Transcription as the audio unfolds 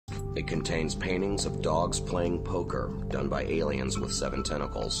It contains paintings of dogs playing poker, done by aliens with 7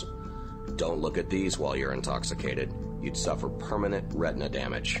 tentacles. Don't look at these while you're intoxicated. You'd suffer permanent retina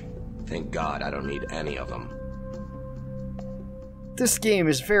damage. Thank God I don't need any of them. This game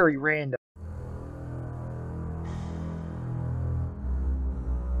is very random.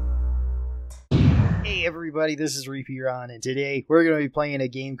 Hey everybody, this is ReapeeRon, and today we're going to be playing a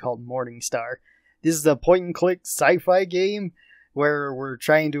game called Mourning. This is a point-and-click sci-fi game where we're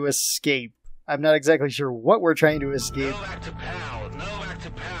trying to escape. I'm not exactly sure what we're trying to escape. No back to pal, no back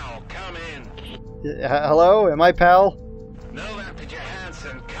to pal, come in. Hello, am I pal? No back to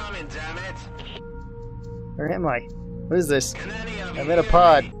Johansson, come in, damn it. Where am I? What is this? I'm in a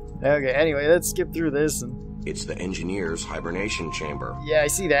pod. Okay, anyway, let's skip through this and... It's the engineer's hibernation chamber. Yeah, I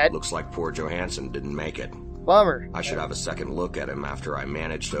see that. Looks like poor Johansson didn't make it. Bummer. I should have a second look at him after I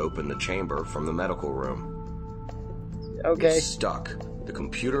managed to open the chamber from the medical room. Okay. It's stuck. The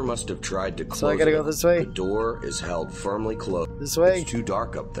computer must have tried to close it. So I gotta go this way? The door is held firmly closed. This way? It's too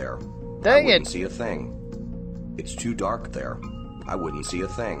dark up there. Dang I wouldn't it! see a thing. It's too dark there. I wouldn't see a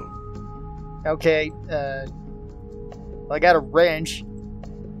thing. Okay, I got a wrench.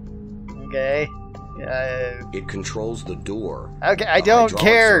 Okay. It controls the door. Okay, I The don't hydraulic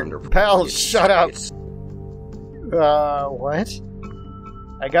care! cylinder Pal, it's- shut up! it's- What?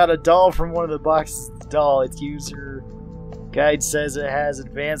 I got a doll from one of the boxes of the doll. Its user guide says it has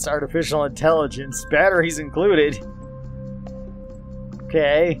advanced artificial intelligence. Batteries included.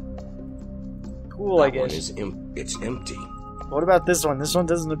 Okay. Cool, I That one guess. is it's empty. What about this one? This one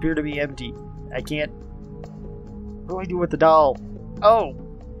doesn't appear to be empty. I can't... What do I do with the doll? Oh!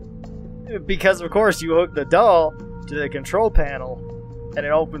 Because, of course, you hook the doll to the control panel, and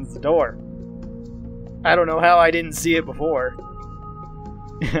it opens the door. I don't know how I didn't see it before.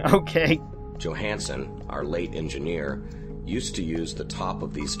 Okay. Johansson, our late engineer, used to use the top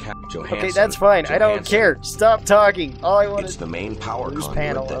of these Johansson. Okay, that's fine. I don't Johansson. care. Stop talking. All I want It's is... the main power Loose conduit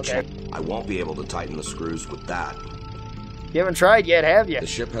panel, that okay. I won't be able to tighten the screws with that. You haven't tried yet, have you? The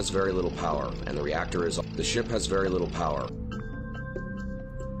ship has very little power, and the reactor is... The ship has very little power.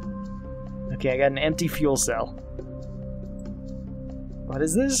 Okay, I got an empty fuel cell. What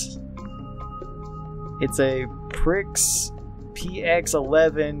is this? It's a Prix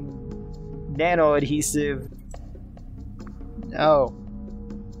PX11 nano adhesive. Oh.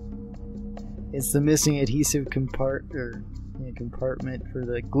 It's the missing adhesive compartment for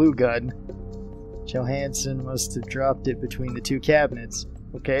the glue gun. Johansson must have dropped it between the two cabinets.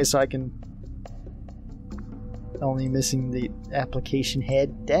 Okay, so I can... Only missing the application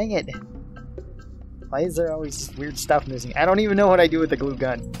head. Dang it! Why is there always weird stuff missing? I don't even know what I do with the glue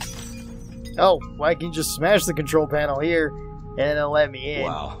gun. Oh, why can't you just smash the control panel here and it'll let me in?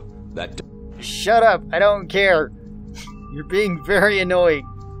 Wow, that... Shut up! I don't care! You're being very annoying.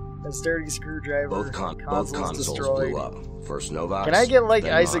 A sturdy screwdriver. Both consoles destroyed. blew up. First Novax, Can I get like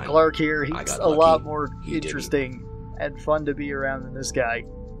then Isaac mine. Clarke here? I He's got a lot lucky. more He didn't. interesting and fun to be around than this guy.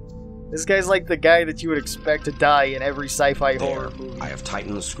 This guy's like the guy that you would expect to die in every sci-fi horror There, movie. I have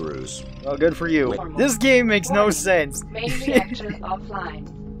tightened the screws. Well, good for you. This game makes no sense. Main reactor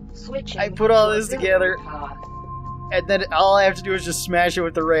offline. Switching. I put all to this auxiliary together. power. And then all I have to do is just smash it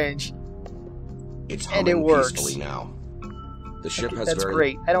with the wrench. It's And it humming works. peacefully now. The ship Okay, has that's very...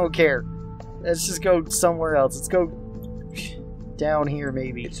 great. I don't care. Let's just go somewhere else. Let's go down here,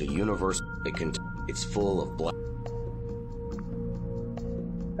 maybe. It's a universe. It's full of black.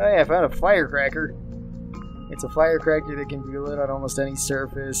 Oh yeah, I found a firecracker. It's a firecracker that can be lit on almost any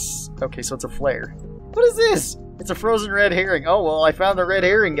surface. Okay, so it's a flare. What is this? It's a frozen red herring. Oh well, I found the red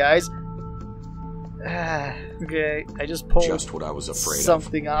herring, guys. Okay, I just pulled Just what I was afraid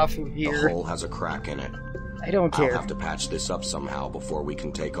something off of of. here. The hole has a crack in it. I don't I'll care. have to patch this up somehow before we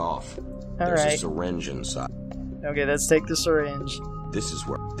can take off. All There's a right. syringe inside. Okay, let's take the syringe. This is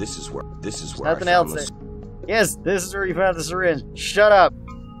where Nothing I else found there. this. Yes, this is where you found the syringe. Shut up.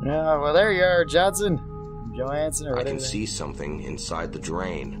 Well, there you are, Johnson. Johansson, or I whatever. can see something inside the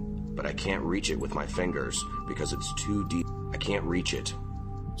drain, but I can't reach it with my fingers because it's too deep. I can't reach it.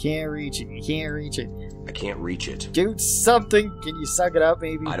 Can't reach it. You can't reach it. I can't reach it. Do something. Can you suck it up,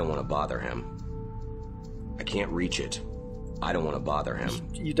 maybe? I don't want to bother him. I can't reach it. I don't want to bother him.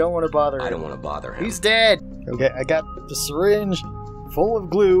 You don't want to bother him. I don't want to bother him. He's dead. Okay, I got the syringe full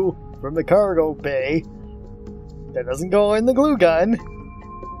of glue from the cargo bay. That doesn't go in the glue gun.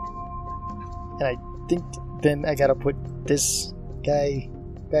 And I think then I gotta put this guy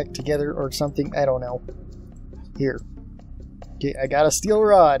back together or something. I don't know. Here. Okay, I got a steel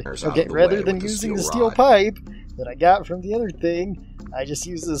rod. There's out Okay, of the rather way than with the using steel the steel rod. pipe that I got from the other thing, I just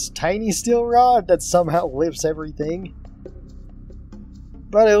use this tiny steel rod that somehow lifts everything.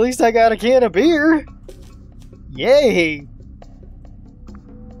 But at least I got a can of beer! Yay!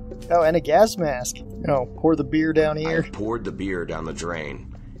 Oh, and a gas mask. Oh, pour the beer down here. I've poured the beer down the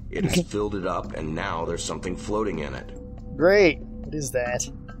drain. It has filled it up, and now there's something floating in it. Great. What is that?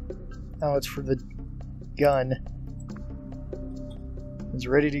 Oh, it's for the gun. It's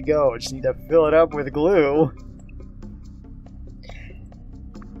ready to go. I just need to fill it up with glue.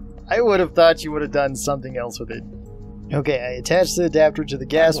 I would have thought you would have done something else with it. Okay, I attached the adapter to the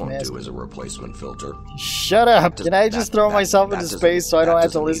gas That won't mask. do as a replacement filter. Shut up! Can I just throw myself into space so I don't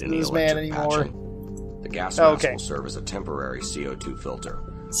have to listen to this man anymore? The gas mask will serve as a temporary CO2 filter.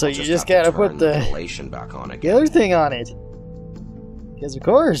 So you just gotta put the ventilation back on again. The other thing on it. Because of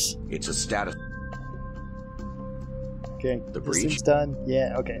course. It's a status. Okay, the this breach. thing's done.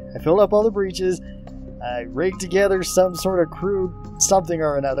 Yeah, okay. I filled up all the breaches. I rigged together some sort of crude something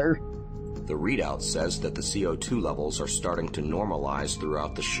or another. The readout says that the CO2 levels are starting to normalize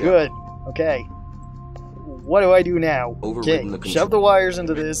throughout the ship. Good. Okay. What do I do now? Okay, shove the wires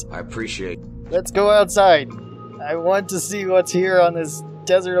into this. I appreciate. Let's go outside. I want to see what's here on this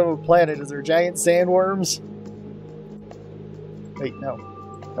desert of a planet. Is there giant sandworms? Wait, no.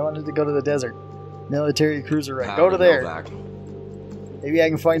 I wanted to go to the desert. Military cruiser right. Go to there. Maybe I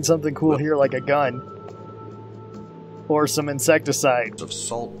can find something cool here like a gun. Or some insecticide. Of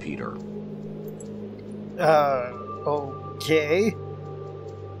saltpeter. Okay.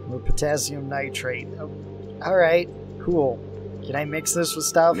 Or potassium nitrate. Oh, alright, cool. Can I mix this with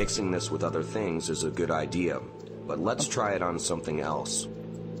stuff? Mixing this with other things is a good idea, but let's try it on something else.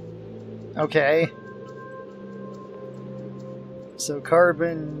 Okay. So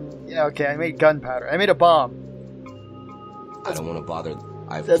carbon... Yeah, okay, I made gunpowder. I made a bomb. I don't want to bother.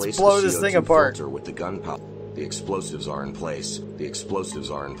 I've Let's placed blow the this CO2 thing apart. filter with the gunpowder. The explosives are in place. The explosives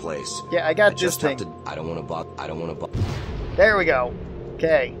are in place. Yeah, I got this thing. I don't want to bother. I don't want to bother. There we go.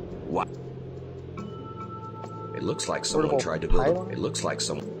 Okay. What? It looks like someone tried to build it. It looks like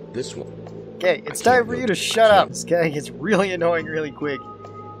someone. This one. Okay, it's time for you to shut up. This guy gets really annoying really quick.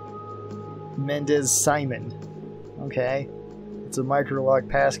 Mendez Simon. Okay. It's a microlog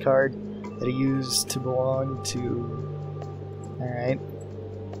pass card that he used to belong to... Alright.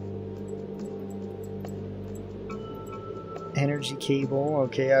 Energy cable.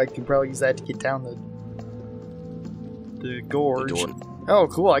 Okay, I can probably use that to get down the gorge. Oh,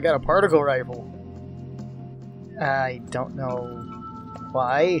 cool, I got a particle rifle. I don't know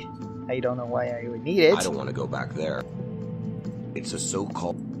why. I don't know why I would need it. I don't want to go back there. It's a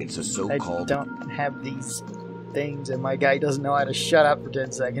so-called... I don't have these things, and my guy doesn't know how to shut up for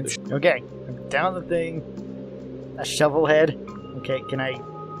 10 seconds. Okay, I'm down the thing. A shovel head. Okay, can I...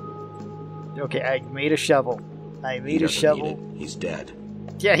 Okay, I made a shovel. I made a shovel. He's dead.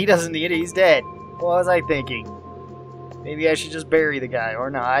 Yeah, he doesn't need it. He's dead. What was I thinking? Maybe I should just bury the guy,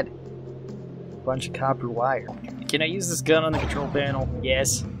 or not. Bunch of copper wire. Can I use this gun on the control panel?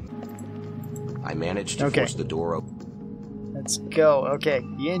 Yes. I managed to force the door open. Let's go. Okay,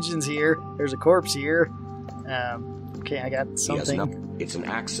 the engine's here. There's a corpse here. Okay, I got something. It's an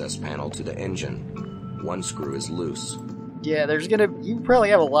access panel to the engine. One screw is loose. Yeah, there's gonna... You probably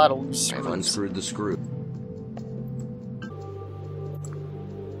have a lot of loose screws. I've unscrewed the screw.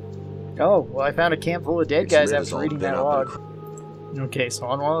 Oh, well, I found a camp full of dead guys after reading that log. Okay, so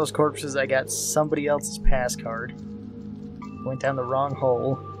on one of those corpses, I got somebody else's pass card. Went down the wrong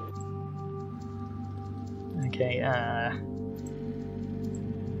hole. Okay,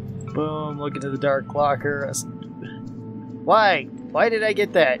 boom, look into the dark locker. Why? Why did I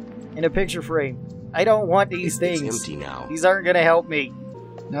get that in a picture frame? I don't want these things. It's empty now. These aren't gonna help me.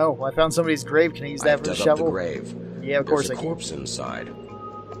 No, I found somebody's grave. Can I use that for the shovel? The grave. Yeah, of course I can. There's a corpse inside.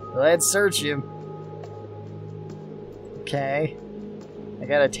 Let's search him. Okay. I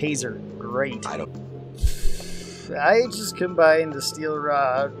got a taser. Great. I just combined the steel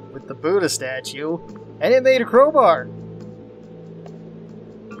rod with the Buddha statue, and it made a crowbar.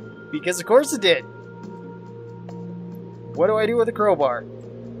 Because of course it did. What do I do with a crowbar?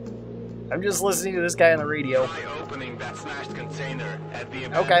 I'm just listening to this guy on the radio.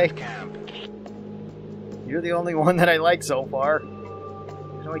 Okay. You're the only one that I like so far.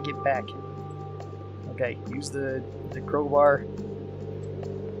 How do I get back? Okay, use the crowbar.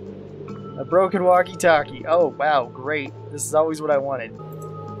 A broken walkie-talkie. Oh, wow, great. This is always what I wanted.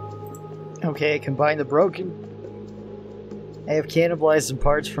 Okay, combine the broken. I have cannibalized some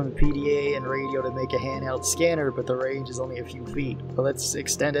parts from the PDA and radio to make a handheld scanner, but the range is only a few feet. But let's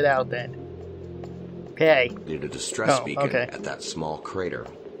extend it out then. Okay. Need a distress beacon at that small crater.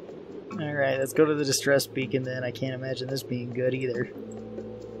 Alright, let's go to the distress beacon then. I can't imagine this being good either.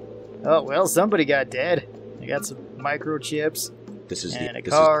 Oh, well, somebody got dead. I got some microchips. This is and a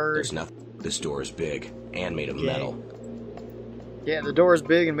card. There's nothing. This door is big and made of metal. Yeah, the door is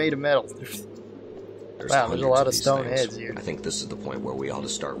big and made of metal. Wow, there's a lot of stone things. heads here. I think this is the point where we ought to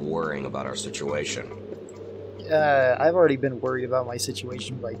start worrying about our situation. I've already been worried about my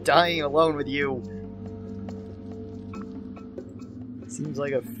situation by dying alone with you. Seems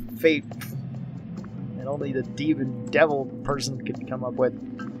like a fate that only the demon devil person could come up with.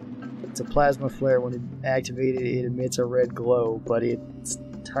 It's a plasma flare. When activated, it emits a red glow, but its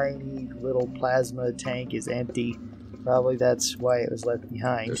tiny little plasma tank is empty. Probably that's why it was left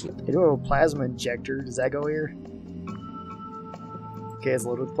behind. I do have a plasma injector. Does that go here? Okay, it's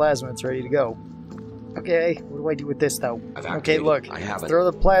loaded with plasma. It's ready to go. Okay, what do I do with this, though? Okay, look. Let's throw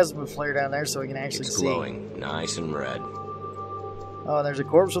the plasma flare down there so we can actually see. It's glowing. Nice and red. Oh, and there's a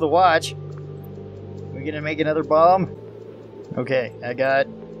corpse with a watch. We gonna make another bomb? Okay, I got...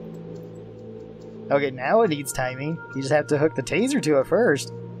 Okay, now it needs timing. You just have to hook the taser to it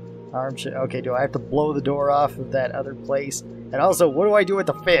first. Arm shot. Okay, do I have to blow the door off of that other place? And also, what do I do with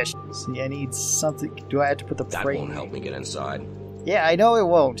the fish? See, I need something. Do I have to put the frame? That won't help me get inside. Yeah, I know it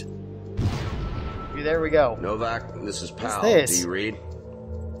won't. Okay, there we go. Novak, this is Pal. What's this? Do you read?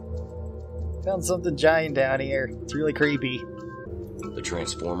 Found something giant down here. It's really creepy. The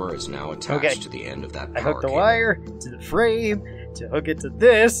transformer is now attached to the end of that power I hooked the cable. wire to the frame to hook it to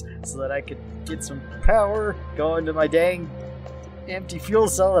this so that I could get some power going to my dang empty fuel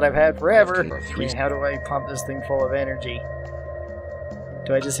cell that I've had forever. And how do I pump this thing full of energy?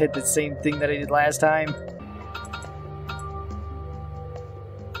 Do I just hit the same thing that I did last time?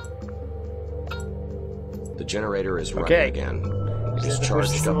 The generator is running again. It is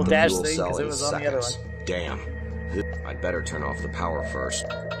charged up the fuel cell in seconds. Damn. I'd better turn off the power first.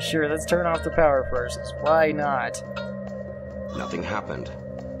 Sure, let's turn off the power first. Why not? Nothing happened.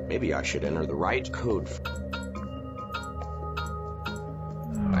 Maybe I should enter the right code.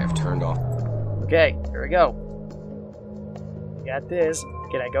 I have turned off. Okay, here we go. Got this.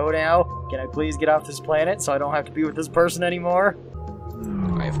 Can I go now? Can I please get off this planet so I don't have to be with this person anymore?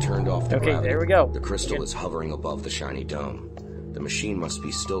 I have turned off the gravity. There we go. The crystal is hovering above the shiny dome. The machine must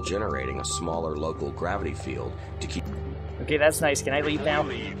be still generating a smaller local gravity field to keep... Okay, that's nice. Can I leave now?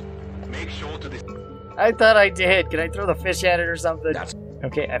 Make sure to... I thought I did. Can I throw the fish at it or something?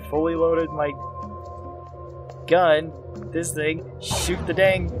 Okay, I fully loaded my gun. This thing. Shoot the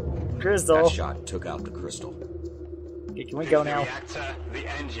dang crystal. That shot took out the crystal. Okay, can we go now? The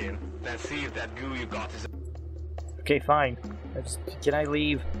engine, then see if that goo you got is... Okay, fine. Can I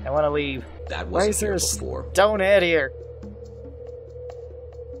leave? I want to leave. That Why is there a stone head here?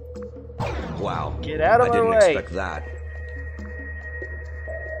 Wow. Get out of my way. I didn't expect that.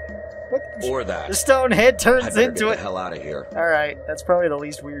 What? Or that. The stone head turns into get it. The hell out of here. Alright, that's probably the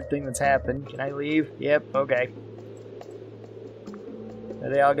least weird thing that's happened. Can I leave? Yep, okay. Are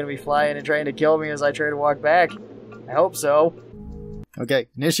they all gonna be flying and trying to kill me as I try to walk back? I hope so. Okay,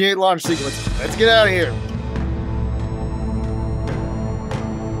 initiate launch sequence. Let's get out of here.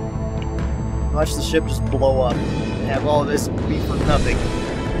 Watch the ship just blow up and have all this be for nothing.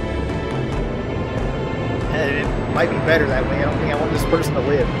 And it might be better that way. I don't think I want this person to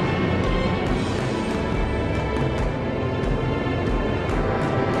live.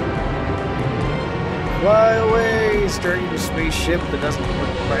 Fly away, strange spaceship that doesn't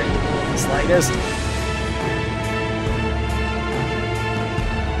look practical in the slightest.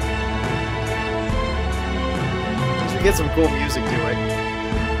 Should get some cool music to it.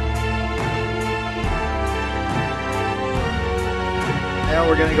 Now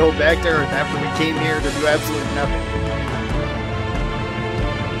we're gonna go back to Earth after we came here to do absolutely nothing.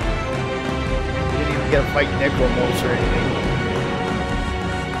 We didn't even get to fight necromorphs or anything.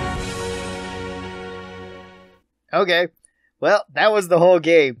 Okay, well, that was the whole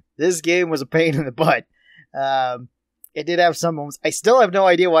game. This game was a pain in the butt. It did have some moments. I still have no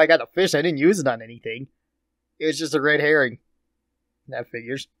idea why I got the fish. I didn't use it on anything. It was just a red herring. That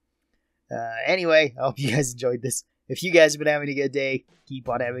figures. Anyway, I hope you guys enjoyed this. If you guys have been having a good day, keep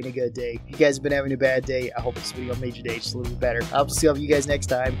on having a good day. If you guys have been having a bad day, I hope this video made your day just a little bit better. I'll see all of you guys next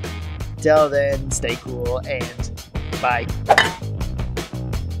time. Till then, stay cool and bye.